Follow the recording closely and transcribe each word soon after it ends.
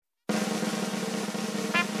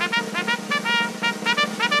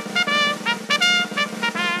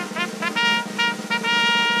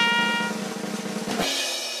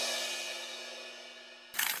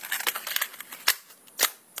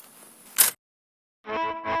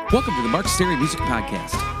Welcome to the Mark Stary Music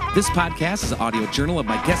Podcast. This podcast is an audio journal of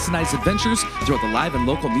my guests and I's adventures throughout the live and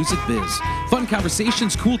local music biz. Fun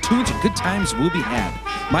conversations, cool tunes, and good times will be had.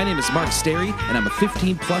 My name is Mark Stary, and I'm a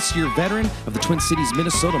 15-plus year veteran of the Twin Cities,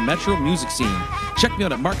 Minnesota metro music scene. Check me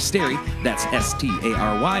out at Mark Stary, that's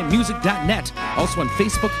S-T-A-R-Y, music.net. Also on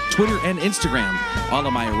Facebook, Twitter, and Instagram. All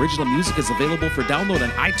of my original music is available for download on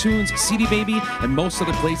iTunes, CD Baby, and most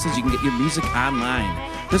other places you can get your music online.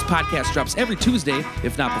 This podcast drops every Tuesday,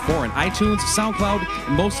 if not before, on iTunes, SoundCloud,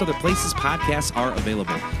 and most other places podcasts are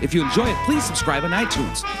available. If you enjoy it, please subscribe on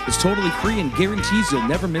iTunes. It's totally free and guarantees you'll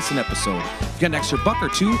never miss an episode. If you got an extra buck or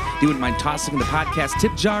two you wouldn't mind tossing in the podcast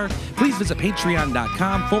tip jar, please visit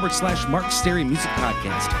patreon.com/Mark Stary Music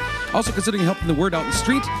Podcast. Also considering helping the word out in the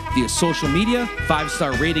street via social media,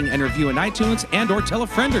 5-star rating and review on iTunes, and or tell a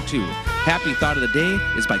friend or two. Happy Thought of the Day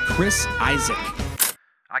is by Chris Isaac.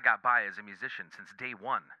 I got by as a musician since day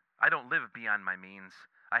one. I don't live beyond my means.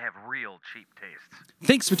 I have real cheap tastes.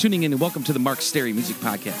 Thanks for tuning in and welcome to the Mark Stary Music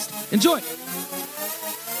Podcast. Enjoy!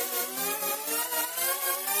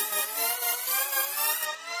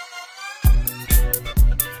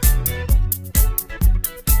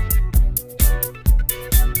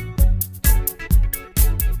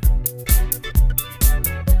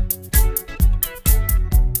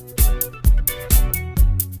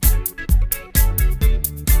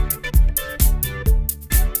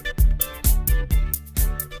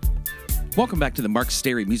 Welcome back to the Mark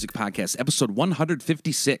Stary Music Podcast, episode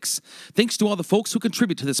 156. Thanks to all the folks who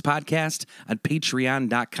contribute to this podcast on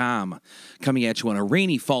patreon.com. Coming at you on a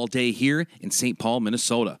rainy fall day here in St. Paul,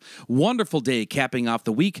 Minnesota. Wonderful day capping off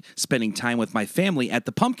the week, spending time with my family at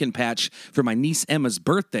the pumpkin patch for my niece Emma's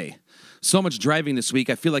birthday. So much driving this week,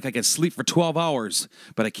 I feel like I could sleep for 12 hours,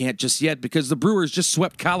 but I can't just yet because the Brewers just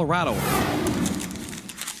swept Colorado.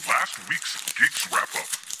 Last week's Geeks Wrap-Up.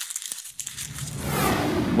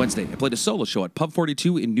 Wednesday, I played a solo show at Pub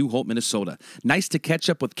 42 in New Hope, Minnesota. Nice to catch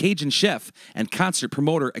up with Cajun chef and concert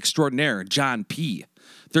promoter extraordinaire John P.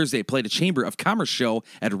 Thursday, I played a Chamber of Commerce show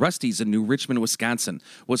at Rusty's in New Richmond, Wisconsin.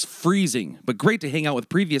 Was freezing, but great to hang out with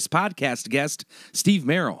previous podcast guest Steve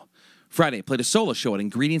Merrill. Friday, I played a solo show at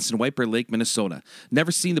Ingredients in White Bear Lake, Minnesota.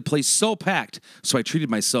 Never seen the place so packed, so I treated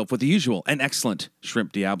myself with the usual and excellent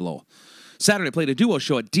Shrimp Diablo. Saturday, I played a duo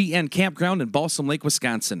show at DN Campground in Balsam Lake,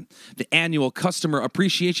 Wisconsin. The annual Customer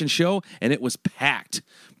Appreciation Show, and it was packed.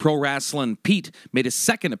 Pro Wrestling Pete made his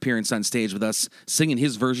second appearance on stage with us, singing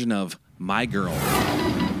his version of My Girl.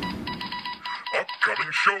 Upcoming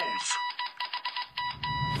shows.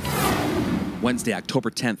 Wednesday,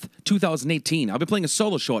 October 10th, 2018. I'll be playing a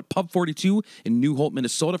solo show at Pub 42 in New Hope,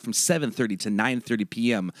 Minnesota from 7:30 to 9:30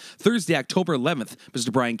 p.m. Thursday, October 11th,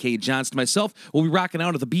 Mr. Brian K. Johnston and myself will be rocking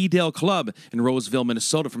out at the B-Dale Club in Roseville,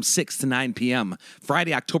 Minnesota from 6 to 9 p.m.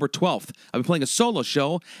 Friday, October 12th, I'll be playing a solo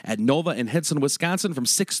show at Nova in Henson, Wisconsin from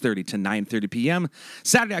 6:30 to 9:30 p.m.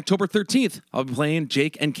 Saturday, October 13th, I'll be playing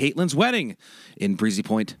Jake and Caitlin's wedding in Breezy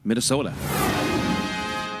Point, Minnesota.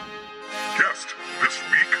 Guest this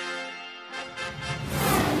week.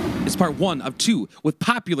 It's part one of two with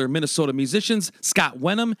popular Minnesota musicians Scott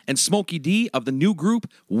Wenham and Smokey D of the new group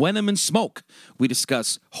Wenham and Smoke. We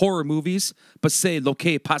discuss horror movies, Passé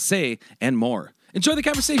Loquet Passé, and more. Enjoy the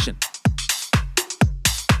conversation.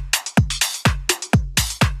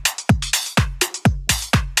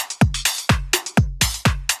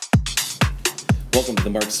 Welcome to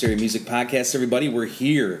the Mark Stary Music Podcast, everybody. We're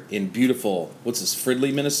here in beautiful, what's this,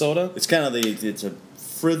 Fridley, Minnesota? It's kind of it's a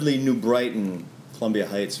Fridley, New Brighton, Columbia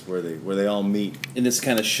Heights, where they all meet. In this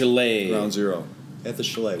kind of chalet. Ground Zero. At the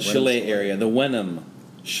chalet. Chalet area, the Wenham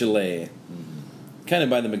Chalet. Mm-hmm. Kind of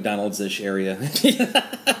by the McDonald's-ish area.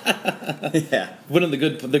 Yeah. One of the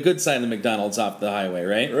good side of the McDonald's off the highway,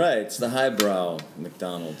 right? Right. It's the highbrow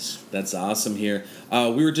McDonald's. That's awesome here.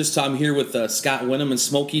 I'm here with Scott Wenham and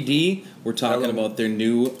Smokey D. We're talking about their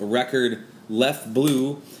new record, Left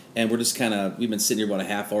Blue, and we're just we've been sitting here about a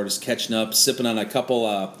half hour just catching up, sipping on a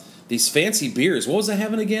couple these fancy beers. What was I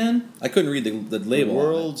having again? I couldn't read the label. The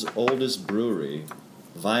world's oldest brewery,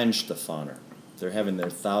 Weihenstephaner. They're having their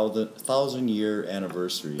 1,000-year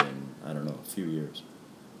anniversary in, I don't know, a few years.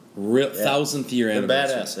 1,000th year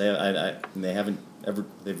anniversary. They're badass.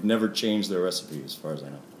 They've never changed their recipe as far as I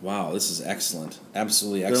know. Wow, this is excellent.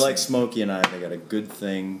 Absolutely excellent. They're like Smokey and I. They got a good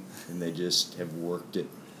thing, and they just have worked it.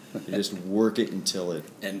 They just work it until it...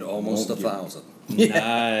 And almost 1,000.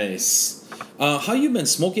 Nice. How you been,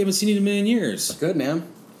 Smokey? I haven't seen you in a million years. Good, man.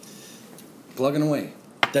 Plugging away.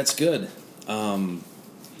 That's good. I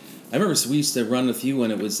remember we used to run with you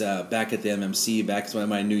when it was back at the MMC, back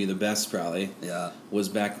when I knew you the best, probably. Yeah. Was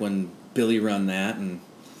back when Billy run that, and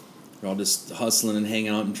we're all just hustling and hanging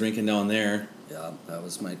out and drinking down there. Yeah, that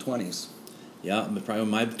was my 20s. Yeah, but probably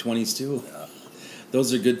my 20s too. Yeah.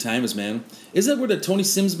 Those are good times, man. Is that where the Tony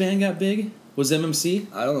Sims band got big? Was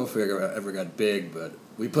MMC? I don't know if we ever got big, but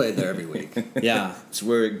we played there every week. Yeah. It's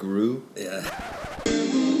where it grew. Yeah.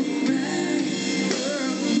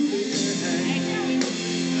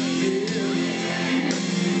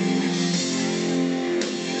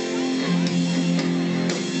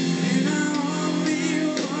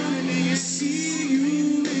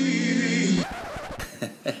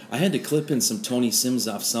 I had to clip in some Tony Sims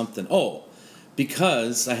off something. Oh,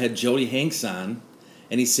 because I had Jody Hanks on,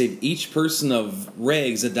 and he said each person of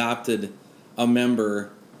Rags adopted a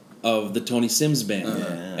member of the Tony Sims band,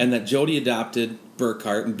 Yeah. and that Jody adopted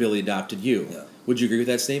Burkhart and Billy adopted you. Yeah. Would you agree with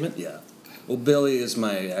that statement? Yeah. Well, Billy is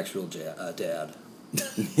my actual dad. His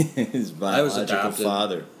I was biological adopted.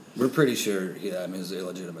 father. We're pretty sure I'm his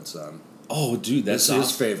illegitimate son. Oh, dude, that's This is his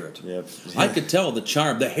awesome. favorite. Yep. I could tell the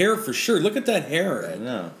charm, the hair for sure. Look at that I hair.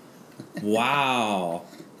 know. Wow.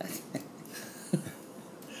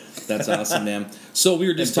 That's awesome, man. So we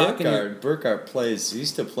were just And talking. Burkhart plays. He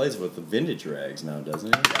still plays with the vintage Rags now,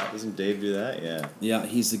 doesn't he? Doesn't Dave do that? Yeah. Yeah,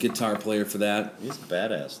 he's the guitar player for that. He's a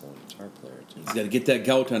badass little guitar player too. He's got to get that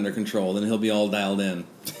gout under control, then he'll be all dialed in.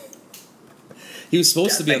 He was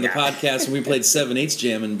supposed to be on the podcast when we played 7/8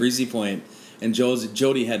 Jam in Breezy Point, and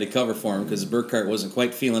Jody had to cover for him because Burkhart wasn't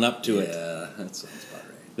quite feeling up to it Yeah, that sounds about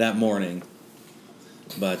right. that morning.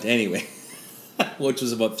 But anyway, which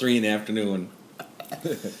was about 3 in the afternoon.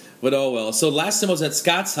 But oh well. So last time I was at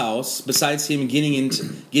Scott's house, besides him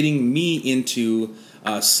getting me into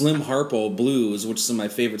Slim Harpo blues, which is some of my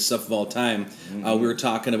favorite stuff of all time, we were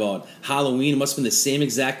talking about Halloween. It must have been the same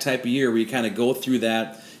exact type of year where you kind of go through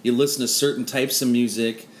that. You listen to certain types of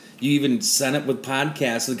music. You even sign up with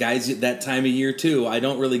podcasts with guys at that time of year too. I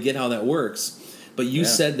don't really get how that works. But you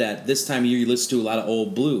said that this time of year you listen to a lot of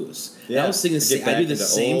old blues. And I was thinking, I do the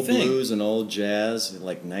same old thing. Blues and old jazz,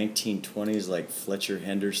 like 1920s, like Fletcher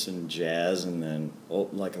Henderson jazz, and then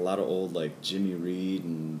like a lot of old like Jimmy Reed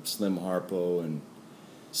and Slim Harpo, and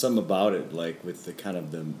something about it, like with the kind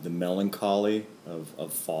of the melancholy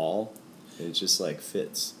of fall. It just like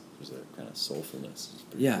fits. There's a kind of soulfulness. It's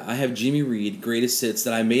pretty Yeah, I have Jimmy Reed greatest hits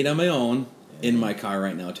that I made on my own in my car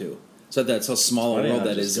right now too. So that's how small a Funny world how it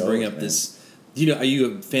that just is to bring goes, up man. this. Are you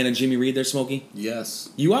a fan of Jimmy Reed there, Smokey? Yes.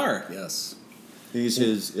 You are. Yes. He's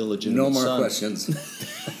his illegitimate No more son. questions.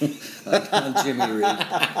 on Jimmy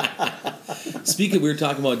Reed. Speaking, we were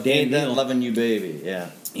talking about Dan Ain't that Neal. loving you, baby?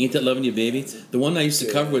 Yeah. Ain't That Loving You, Baby? The one I used to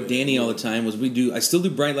cover with Danny all the time was I still do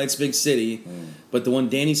Bright Lights, Big City, but the one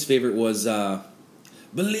Danny's favorite was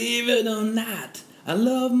Believe It or Not, I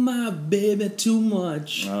Love My Baby Too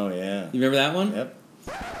Much. Oh yeah. You remember that one? Yep.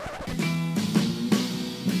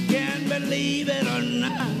 Can't believe it or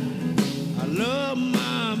not, I love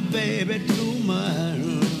my baby too much.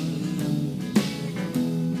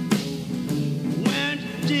 When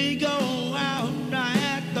she go out, I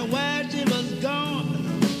asked her where she was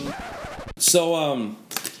gone. So,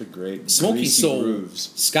 It's a great Smokey, greasy so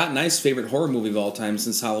grooves. Scott and I's favorite horror movie of all time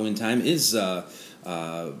since Halloween time is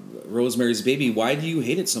Rosemary's Baby. Why do you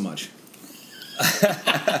hate it so much?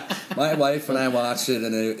 My wife and I watched it,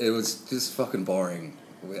 and it was just fucking boring.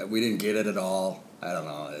 We didn't get it at all. I don't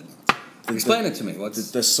know. Explain it to me.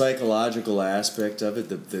 What's The psychological aspect of it,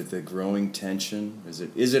 the growing tension.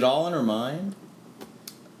 Is it all in her mind?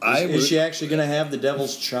 Is she actually going to have the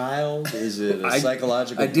devil's child? Is it a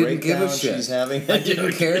psychological I didn't give a breakdown shit. she's having? I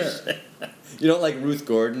didn't care. You don't like Ruth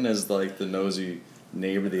Gordon as like the nosy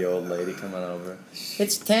neighbor, the old lady coming over.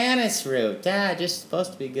 It's tennis, Ruth. Just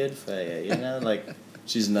supposed to be good for you. You know, like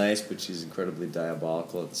she's nice, but she's incredibly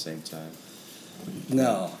diabolical at the same time.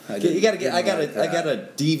 No, I You gotta get. I got didn't like a. I that. got a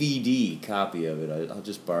DVD copy of it. I'll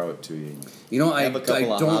just borrow it to you. You know, I have a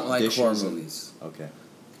couple of don't hot like dishes horror and- movies. Okay.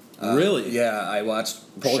 Really? Yeah, I watched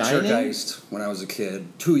Shining? Poltergeist when I was a kid,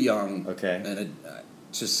 too young. Okay. And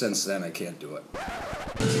just since then, I can't do it.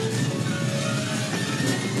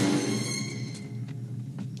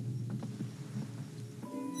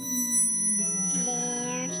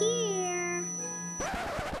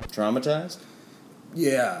 Traumatized?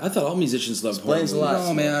 Yeah. I thought all musicians loved horror Explains a movies. lot.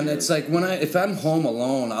 No, man, it's like if I'm home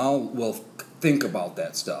alone, will think about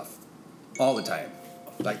that stuff all the time.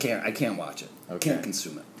 I can't watch it. Okay. Can't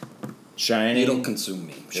consume it. Shining. It'll consume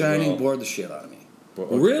me. will. Shining bored the shit out of me.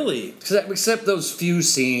 Okay. Really? Except those few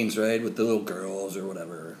scenes, right, with the little girls or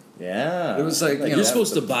whatever. Yeah. It was like, you know, You're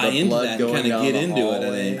supposed to buy into blood that and going kind of down get the into it, I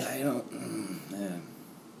hallway. think. I don't.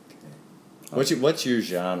 Yeah. What's your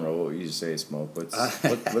genre? What would you say, Smoke? What's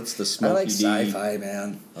the I Smokey like D? sci-fi,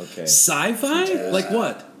 man. Okay. Sci-fi? Yeah. Like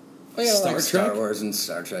what? Oh, yeah, Star like Trek? Star Wars and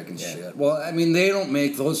Star Trek and Yeah. shit. Well, I mean, they don't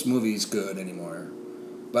make those movies good anymore.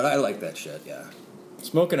 But I like that shit, yeah.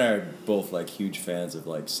 Smoke and I are both like huge fans of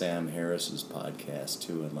like Sam Harris's podcast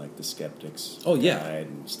too, and like the Skeptics. Oh, yeah. Guide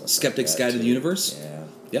and stuff Skeptics like that, Guide to the too. Universe? Yeah.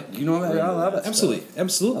 Yep. You know that? I love it. Absolutely. I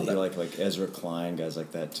Absolutely. feel like Ezra Klein, guys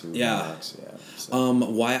like that too. Yeah. Alex, yeah. So.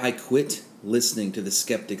 Why I quit listening to the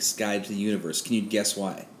Skeptic's Guide to the Universe. Can you guess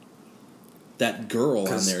why? That girl on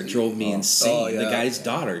 'Cause- there drove me oh. insane. Oh, The yeah. guy's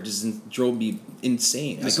daughter just drove me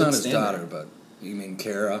insane. I It's couldn't not his stand her. daughter, but you mean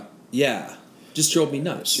Kara? Yeah. Just drove me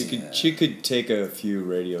nuts. She could take a few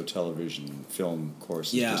radio, television, film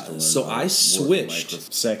courses. Yeah, Just to learn so how to I work the switched.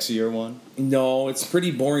 Sexier one. No, it's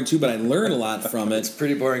pretty boring too, but I learn a lot from It's it.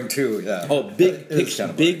 pretty boring too, yeah. Oh, It is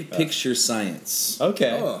kinda big boring. picture science.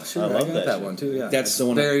 Okay. Oh, sure. I love got that shit. one too, yeah. That's It's the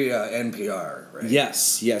one I- very NPR, right?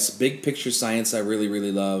 Yes, big picture science. I really,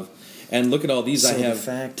 really love. And look at all these. So I the have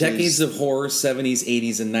fact decades is- of horror, 70s,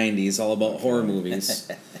 80s, and 90s, all about horror movies.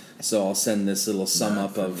 So I'll send this little sum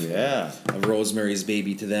up of Rosemary's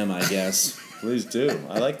Baby to them, I guess. Please do.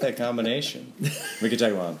 I like that combination. We can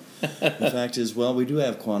talk about it. The fact is, well, we do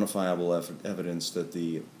have quantifiable evidence that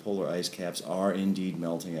the polar ice caps are indeed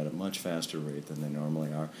melting at a much faster rate than they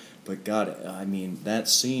normally are. But God, I mean, that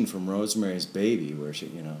scene from Rosemary's Baby where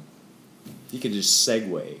she, you could just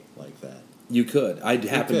segue like that. You could. It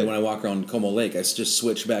happened could. when I walk around Como Lake. I just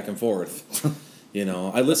switch back and forth.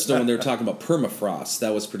 I listened to when they were talking about permafrost.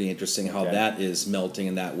 That was pretty interesting how Okay. that is melting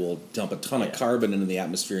and that will dump a ton of carbon into the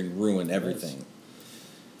atmosphere and ruin everything.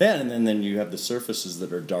 Yeah, and then you have the surfaces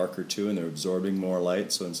that are darker too, and they're absorbing more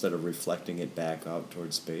light. So instead of reflecting it back out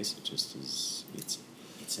towards space, it just is. It's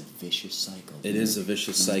a vicious cycle. It is a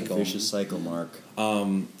vicious It's cycle. A vicious cycle, Mark.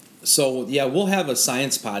 So yeah, we'll have a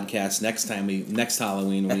science podcast next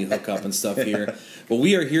Halloween when we hook up and stuff here. But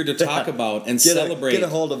we are here to talk about and celebrate. Get a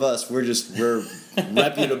hold of us. We're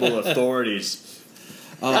reputable authorities.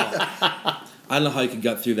 I don't know how you could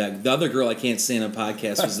gut through that. The other girl I can't say on a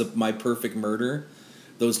podcast was My Perfect Murder.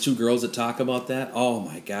 Those two girls that talk about that. Oh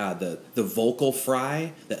my God, the vocal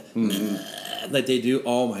fry that they do.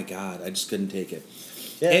 Oh my God, I just couldn't take it.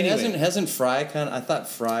 Yeah, Anyway. hasn't Fry I thought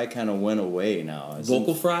Fry kind of went away now.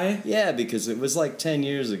 Vocal fry? Yeah, because it was like 10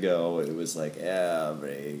 years ago. It was like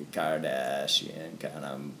every Kardashian kind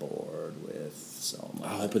of bored with so much.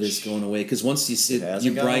 I hope it is going away because once you see It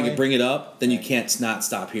hasn't gone away? bring it up, then you can't not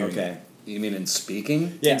stop hearing Okay. it. You mean in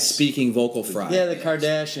speaking? And speaking vocal fry. Yeah, the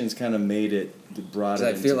Kardashians kind of made it, brought 'Cause it I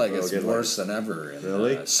into feel like vogue. it's It, worse than ever in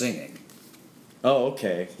Really? singing. Oh,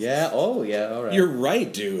 okay. Yeah. Oh, yeah. All right. You're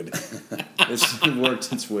right, dude. It's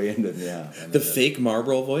worked its way into The fake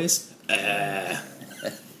Marlboro voice.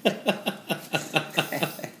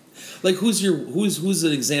 Like who's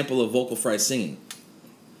an example of vocal fry singing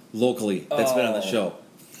locally that's been on the show?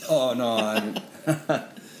 Oh no,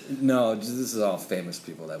 no. This is all famous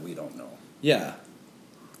people that we don't know. Yeah.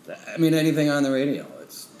 I mean, anything on the radio.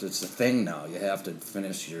 It's a thing now. You have to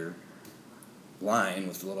finish your line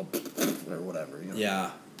with a little or whatever. Yeah.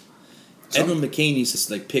 Edwin McCain used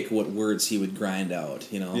to pick what words he would grind out,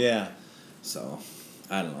 Yeah. So,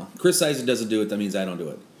 I don't know. Chris Isaac doesn't do it, that means I don't do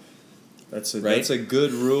it. That's Right? That's a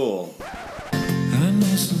good rule. I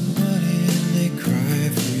know somebody and they cry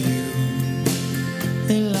for you.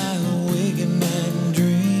 They lie awake at night and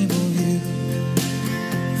dream of you.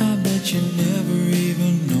 I bet you never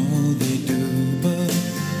even know they do, but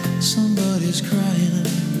somebody's crying.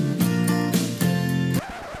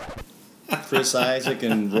 Chris Isaac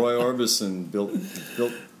and Roy Orbison built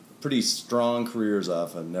pretty strong careers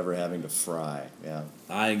off of never having to fry. Yeah.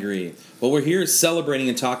 I agree. But we're here celebrating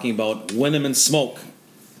and talking about Wyndham and Smoke.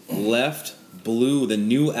 Left Blue, the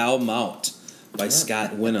new album out by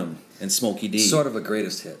Scott Wyndham and Smokey D. Sort of a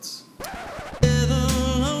greatest hits.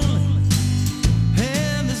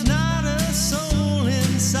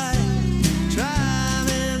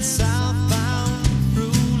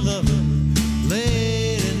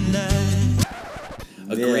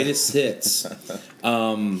 A greatest hits.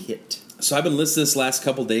 Hit. So I've been listening this last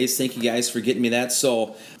couple days. Thank you guys for getting me that.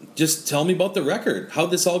 So just tell me about the record.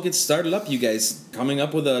 How'd this all get started up, you guys coming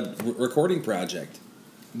up with a recording project?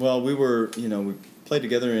 Well, we played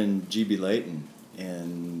together in GB Layton,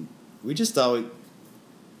 and we just always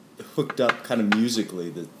hooked up kind of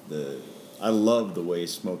musically. I love the way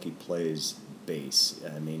Smokey plays bass.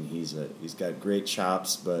 I mean, he's got great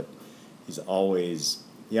chops, but he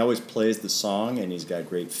always plays the song, and he's got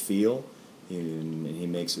great feel. And he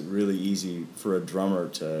makes it really easy for a drummer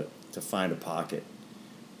to find a pocket,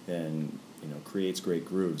 and creates great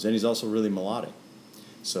grooves. And he's also really melodic.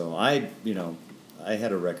 So I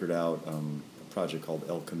had a record out, a project called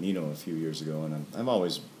El Camino a few years ago, and I'm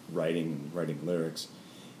always writing lyrics.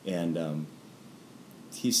 And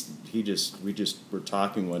we just were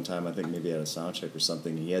talking one time, I think maybe at a sound check or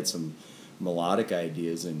something. He had some melodic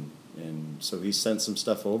ideas, and so he sent some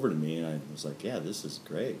stuff over to me, and I was like, yeah, this is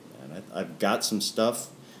great, man. I've got some stuff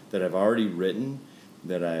that I've already written,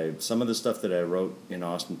 some of the stuff that I wrote in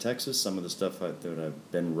Austin, Texas, some of the stuff that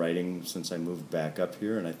I've been writing since I moved back up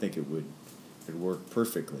here, and I think it would work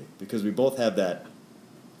perfectly, because we both have that,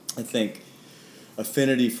 I think,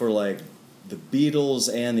 affinity for like the Beatles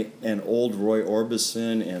and old Roy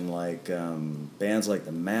Orbison and like bands like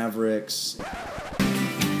the Mavericks.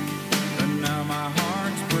 And now my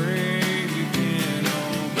heart's breaking,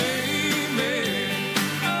 oh baby,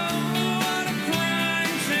 oh what a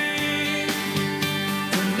crying shame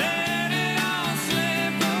to let it all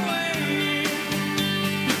slip away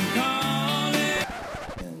and call it.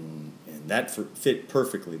 And that fit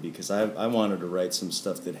perfectly, because I wanted to write some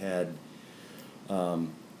stuff that had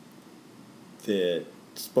that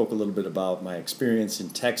spoke a little bit about my experience in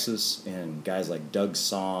Texas and guys like Doug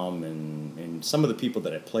Saum and some of the people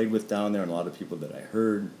that I played with down there and a lot of people that I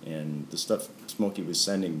heard, and the stuff Smokey was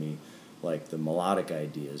sending me, like the melodic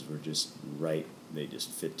ideas were just right. They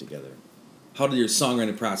just fit together. How did your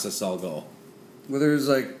songwriting process all go? Well, there's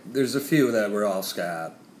a few that were all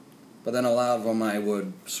scat, but then a lot of them I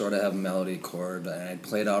would sort of have a melody chord, and I'd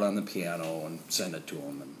play it out on the piano and send it to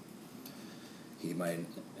him, and he might,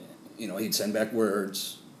 he'd send back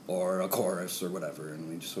words or a chorus or whatever, and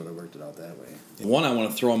we just sort of worked it out that way. One I want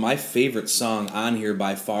to throw, my favorite song on here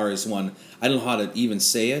by far is one, I don't know how to even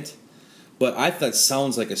say it, but I thought it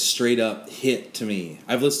sounds like a straight up hit to me.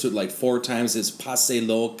 I've listened to it like 4 times. It's Passe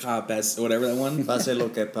Loca, whatever that one. Passe lo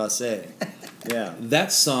que passe. Yeah.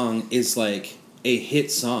 That song is like a hit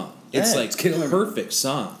song. It's Yeah, like it's killer. perfect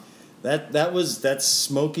song. That's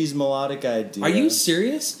Smokey's melodic idea. Are you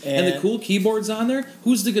serious? And the And- cool keyboards on there?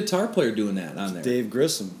 Who's the guitar player doing that on there? Dave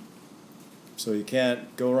Grissom. So you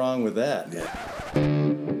can't go wrong with that.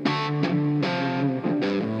 Yeah.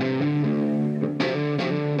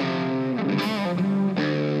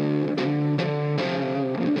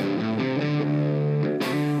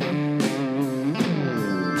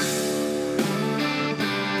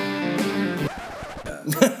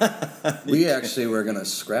 We actually were gonna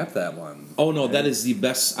scrap that one. Oh no, that is the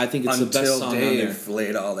best. I think it's the best Until song on there. Dave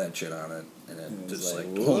laid all that shit on it, and it was just like,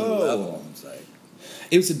 like whoa. whole new level. It's like,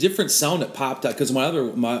 It was a different sound that popped out because my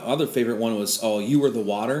other favorite one was You Were the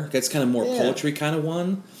Water. That's kind of more Yeah. poetry kind of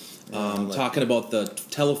one. like Talking about the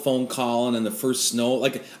telephone calling and the first snow.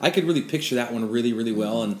 Like I could really picture that one really, really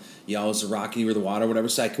well. And it was the Rocky, You Were the Water, whatever.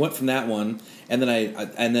 So I went from that one, and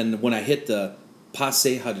then when I hit the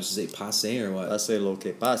passe, how did you say passe or what? Passe lo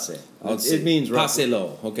que passe. I'll say It means passe roughly,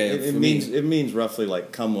 lo. Okay, it for means me. it means roughly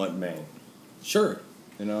like come what may. Sure.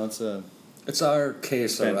 It's a it's our que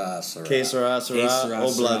sera, sera. que sera Que sera,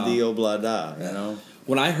 obladi sera. oblada.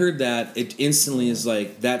 When I heard that, it instantly is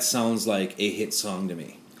like that sounds like a hit song to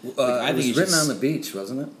me. I It was think written it's on the beach,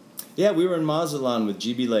 wasn't it? Yeah, we were in Mazatlan with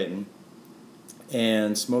GB Layton,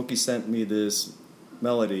 and Smokey sent me this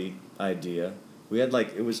melody idea. We had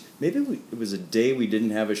it was a day we didn't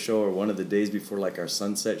have a show, or one of the days before like our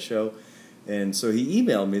sunset show, and so he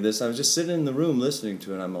emailed me this. I was just sitting in the room listening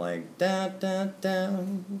to it, and I'm like da da da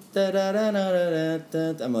da da da da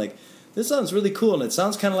da. I'm like, this sounds really cool, and it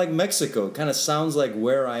sounds kind of like Mexico. It kind of sounds like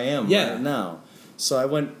where I am Yeah. right now. So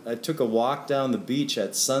I took a walk down the beach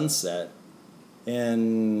at sunset,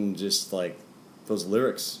 and just like those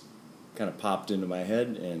lyrics kind of popped into my head,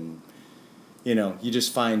 and you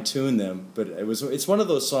just fine tune them. But it's one of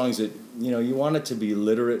those songs that you want it to be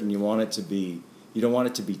literate, and you don't want it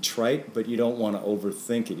to be trite, but you don't want to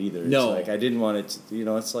overthink it either. No. It's like I didn't want it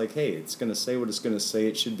to, it's like, hey, it's going to say what it's going to say.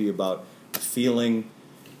 It should be about a feeling,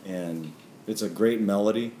 and it's a great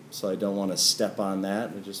melody, so I don't want to step on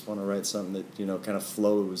that. I just want to write something that kind of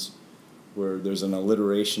flows, where there's an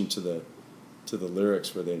alliteration to the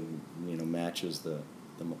lyrics, where they matches the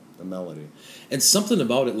melody. And something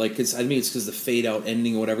about it, like it's because the fade out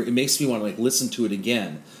ending or whatever, it makes me want to listen to it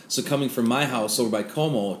again. So coming from my house over by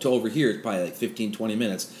Como to over here, it's probably 15, 20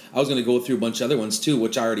 minutes. I was going to go through a bunch of other ones too,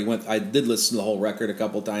 which I did listen to the whole record a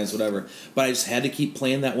couple times, whatever. But I just had to keep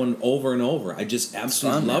playing that one over and over. I just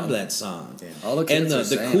absolutely fun, loved man. that song. Yeah. All the And kids are the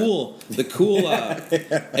saying cool,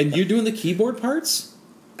 and you're doing the keyboard parts?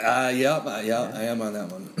 Yep, I am on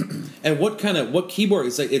that one. And what keyboard?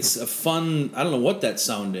 It's a fun. I don't know what that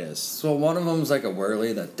sound is. So one of them's like a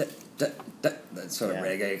whirly, that sort of Yeah.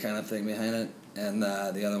 reggae kind of thing behind it, and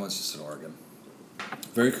the other one's just an organ.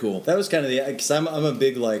 Very cool. That was kind of because I'm a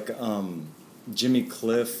big Jimmy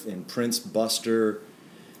Cliff and Prince Buster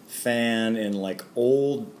fan, and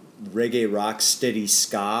old reggae rock steady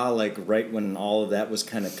ska, like right when all of that was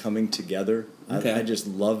kind of coming together. Okay. I just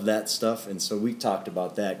love that stuff, and so we talked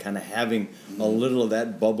about that, kind of having a little of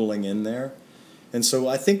that bubbling in there. And so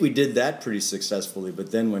I think we did that pretty successfully,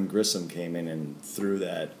 but then when Grissom came in and threw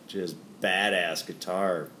that just badass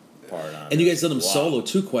guitar part on And you it, guys let him wow. solo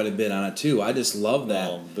too quite a bit on it too. I just love that.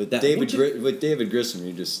 Well, but that with David Grissom,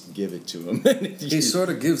 you just give it to him. He sort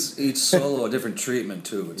of gives each solo a different treatment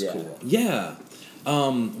too. It's Yeah. cool. Yeah.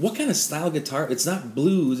 What kind of style guitar? It's not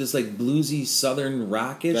blues. It's like bluesy southern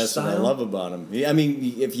rockish That's style. what I love about him. I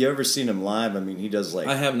mean, if you ever seen him live, I mean, he does like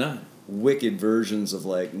I have not. wicked versions of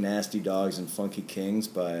like Nasty Dogs and Funky Kings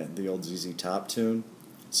by the old ZZ Top tune.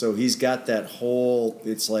 So he's got that whole,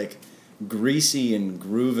 it's like greasy and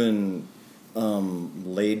grooving,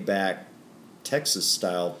 laid back Texas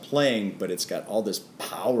style playing, but it's got all this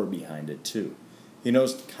power behind it too. He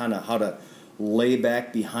knows kind of how to lay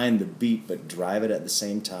back behind the beat but drive it at the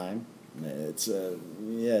same time. It's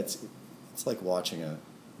it's like watching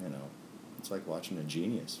it's like watching a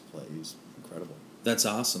genius play. He's incredible. That's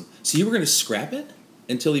awesome. So you were going to scrap it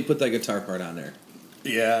until you put that guitar part on there.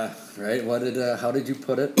 Yeah. Right. How did you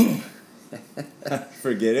put it?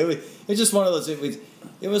 Forget it. It was just one of those.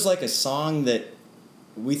 It was like a song that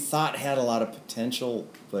we thought had a lot of potential,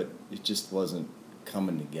 but it just wasn't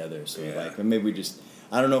coming together. So Yeah. maybe we just,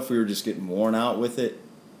 I don't know if we were just getting worn out with it.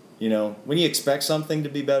 You know, when you expect something to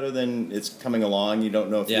be better than it's coming along, you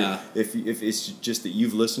don't know if if it's just that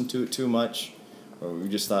you've listened to it too much, or we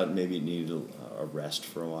just thought maybe it needed a rest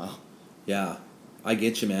for a while. Yeah, I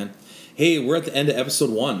get you, man. Hey, we're at the end of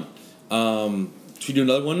episode 1. Should we do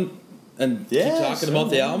another one and keep talking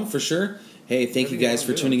about the album for sure? Hey, thank you guys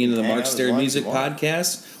for tuning into the Mark Stary Music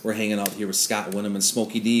Podcast. We're hanging out here with Scott Winham and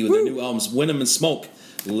Smokey D with their new albums, Winham and Smoke,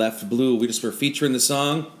 Left Blue. We're featuring the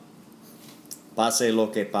song Pase lo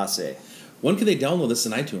que pase. When can they download this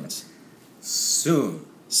in iTunes? Soon.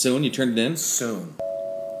 Soon? You turned it in? Soon.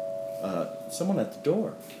 Someone at the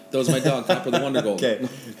door. That was my dog, Copper the Wonder Gold. Okay.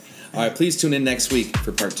 All right, please tune in next week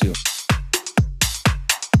for part 2.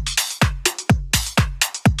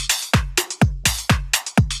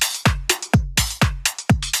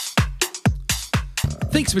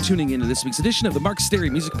 Thanks for tuning in to this week's edition of the Mark Stary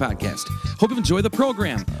Music Podcast. Hope you enjoy the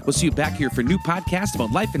program. We'll see you back here for new podcasts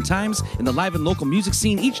about life and times in the live and local music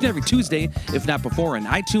scene each and every Tuesday, if not before, on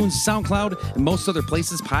iTunes, SoundCloud, and most other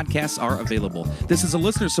places podcasts are available. This is a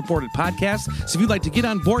listener-supported podcast, so if you'd like to get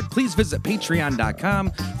on board, please visit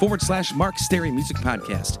patreon.com/Mark Stary Music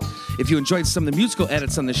Podcast. If you enjoyed some of the musical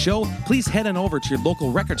edits on the show, please head on over to your local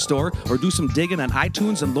record store or do some digging on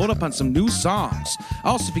iTunes and load up on some new songs.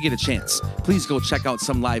 Also, if you get a chance, please go check out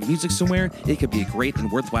some live music somewhere. It could be a great and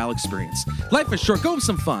worthwhile experience. Life is short. Go have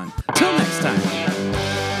some fun. Till next time.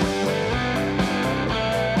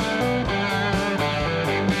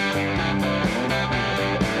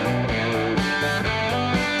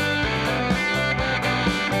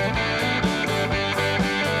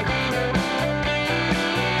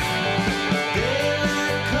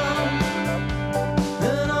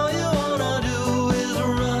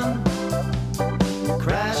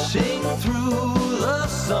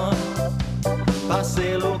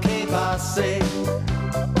 Pase lo que pase. Hit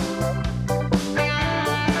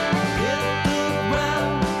the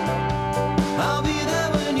ground. I'll be there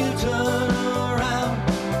when you turn around.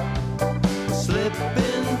 Slip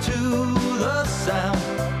into the sound.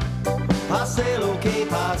 Pase lo que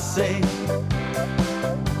pase.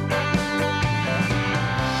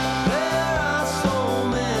 There are so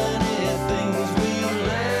many things we've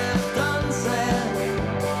left unsaid.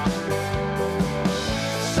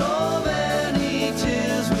 So many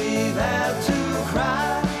tears we've had to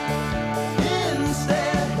cry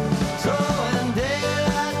instead. So when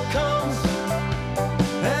daylight comes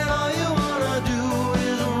and all you wanna do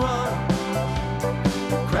is run,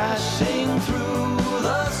 crashing through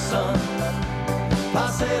the sun.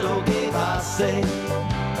 Pase lo que pase.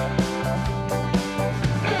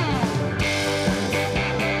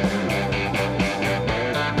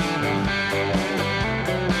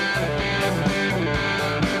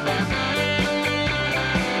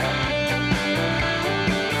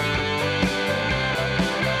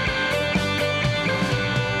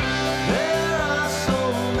 There are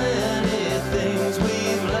so many things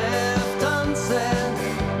we've left unsaid.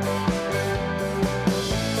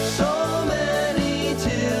 So many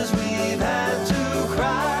tears we've had to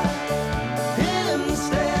cry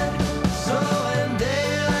instead. So when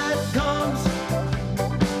daylight comes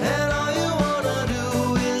and all you wanna do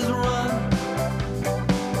is run,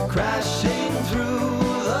 crashing through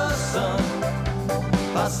the sun.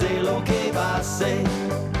 Pase lo que pase.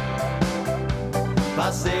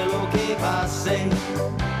 Pase lo que pase.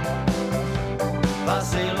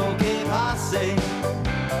 Pase lo que pase,